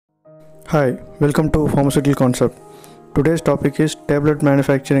Hi, welcome to Pharmaceutical Concept. Today's topic is tablet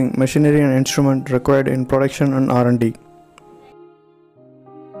manufacturing, machinery and instrument required in production and R&D.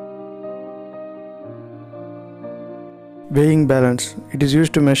 Weighing balance. It is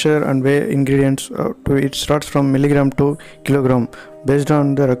used to measure and weigh ingredients. It starts from milligram to kilogram. Based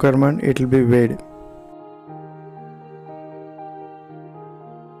on the requirement, it will be weighed.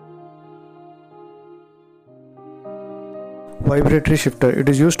 Vibratory Sifter. It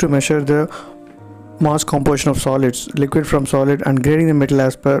is used to measure the mass composition of solids, liquid from solid, and grading the metal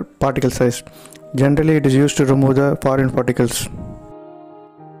as per particle size. Generally, it is used to remove the foreign particles.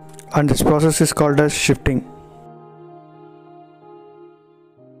 And this process is called as shifting.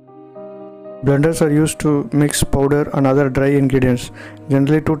 Blenders are used to mix powder and other dry ingredients.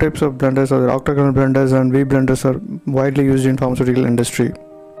 Generally, two types of blenders are octagonal blenders and V blenders are widely used in pharmaceutical industry.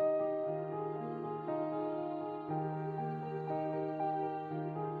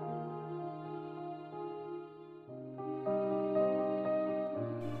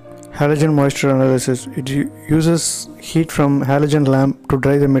 Halogen moisture analysis. It uses heat from halogen lamp to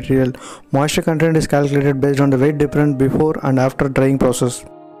dry the material. Moisture content is calculated based on the weight difference before and after drying process.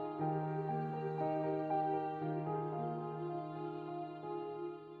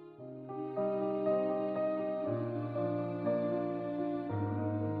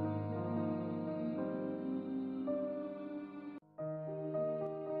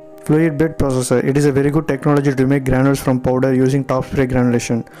 Fluid bed processor. It is a very good technology to make granules from powder using top spray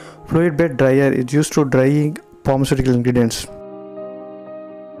granulation. Fluid bed dryer is used to drying pharmaceutical ingredients.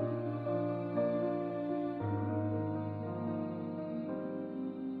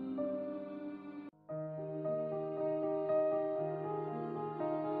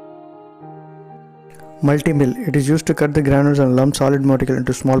 Multi-mill. It is used to cut the granules and lump solid molecule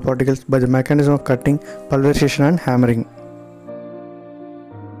into small particles by the mechanism of cutting, pulverization and hammering.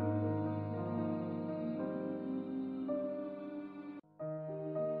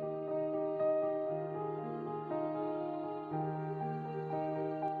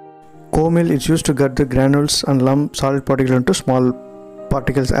 Co-mill is used to cut the granules and lump solid particles into small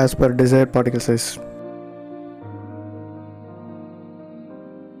particles as per desired particle size.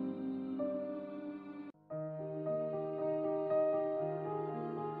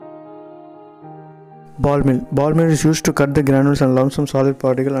 Ball mill. Ball mill is used to cut the granules and lump some solid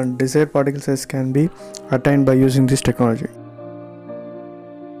particle, and desired particle size can be attained by using this technology.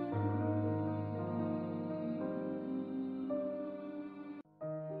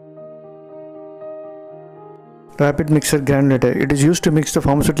 Rapid mixer granulator. It is used to mix the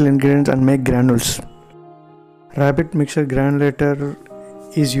pharmaceutical ingredients and make granules. Rapid mixer granulator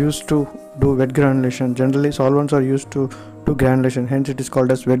is used to do wet granulation. Generally, solvents are used to do granulation, hence it is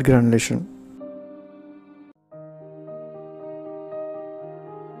called as wet granulation.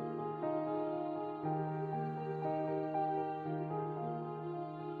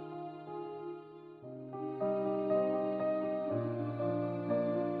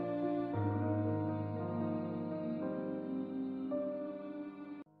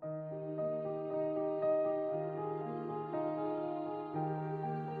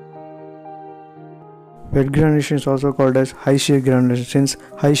 Wet granulation is also called as high shear granulation. Since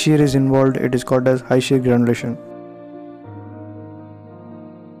high shear is involved, it is called as high shear granulation.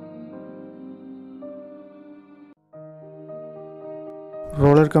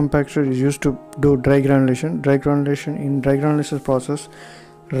 Roller compactor is used to do dry granulation. In dry granulation process,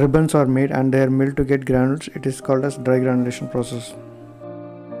 ribbons are made and they are milled to get granules. It is called as dry granulation process.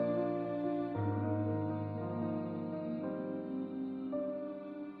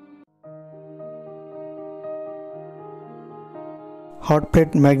 Hot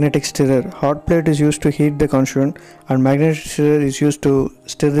plate magnetic stirrer. Hot plate is used to heat the constituent and magnetic stirrer is used to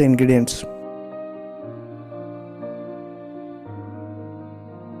stir the ingredients.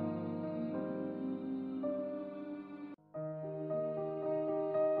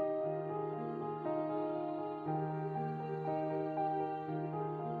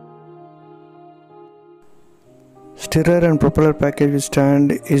 Stirrer and propeller package with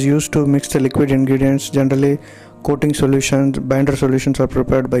stand is used to mix the liquid ingredients. Generally, coating solutions, binder solutions are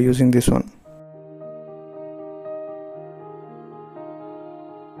prepared by using this one.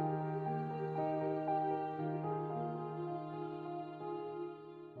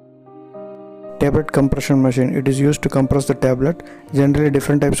 Tablet compression machine. It is used to compress the tablet. Generally,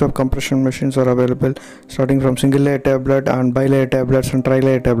 different types of compression machines are available, starting from single layer tablet and bilayer tablets and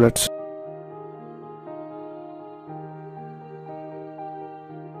tri-layer tablets.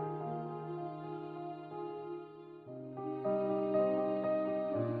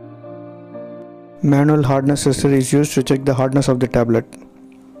 Manual hardness tester is used to check the hardness of the tablet.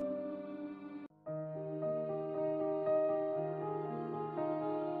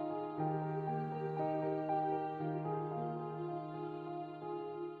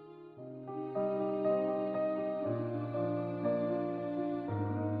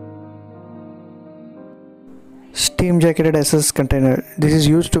 Steam jacketed SS container. This is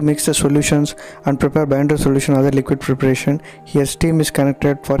used to mix the solutions and prepare binder solution other liquid preparation. Here steam is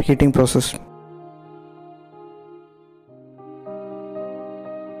connected for heating process.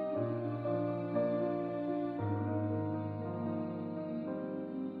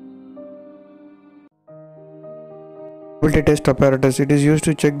 Friability test apparatus. It is used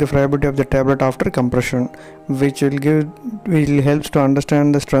to check the friability of the tablet after compression, which will helps to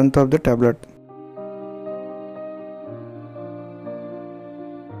understand the strength of the tablet.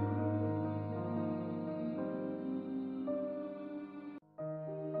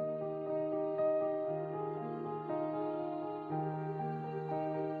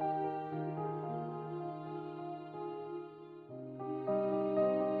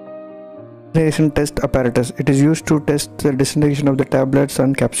 Disintegration test apparatus. It is used to test the disintegration of the tablets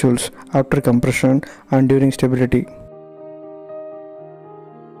and capsules after compression and during stability.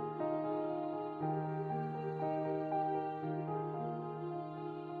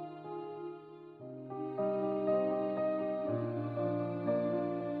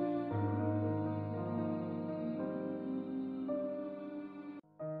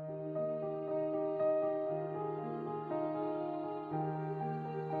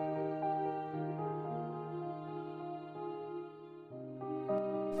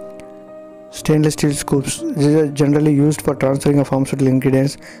 Stainless steel scoops. These are generally used for transferring of pharmaceutical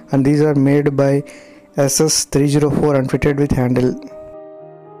ingredients, and these are made by SS304 and fitted with handle.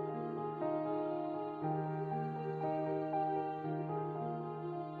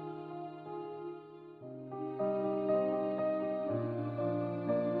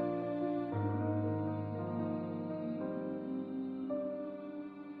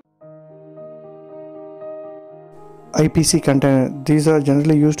 IPC container. These are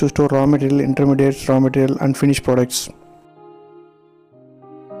generally used to store raw material, intermediates, raw material and finished products.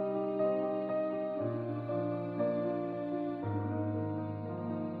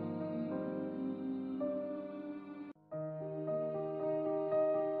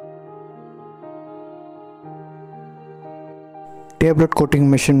 Tablet coating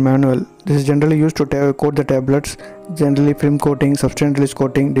machine manual. This is generally used to coat the tablets, generally film coating, substance release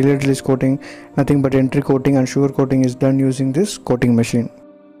coating, delayed release coating, nothing but entry coating and sugar coating is done using this coating machine.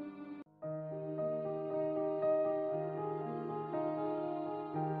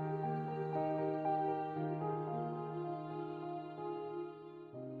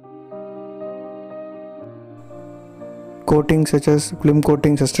 Coating such as film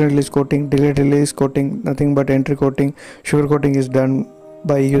coating, substance release coating, delayed release coating, nothing but entry coating, sugar coating is done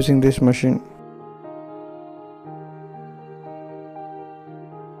by using this machine.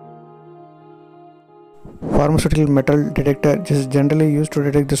 Pharmaceutical metal detector. This is generally used to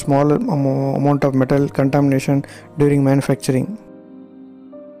detect the small amount of metal contamination during manufacturing.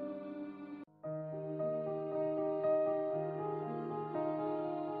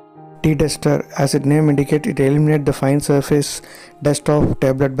 DEDUSTER, as its name indicates, it eliminates the fine surface dust of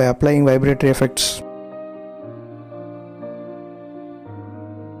tablet by applying vibratory effects.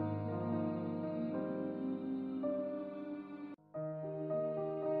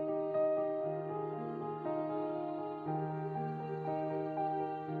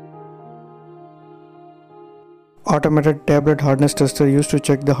 Automated tablet hardness tester used to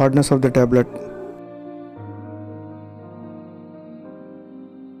check the hardness of the tablet.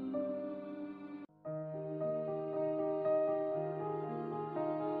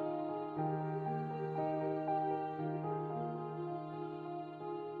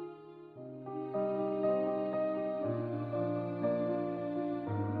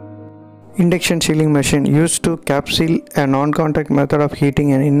 Induction sealing machine used to cap seal, a non-contact method of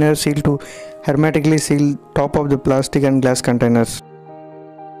heating an inner seal to hermetically seal top of the plastic and glass containers.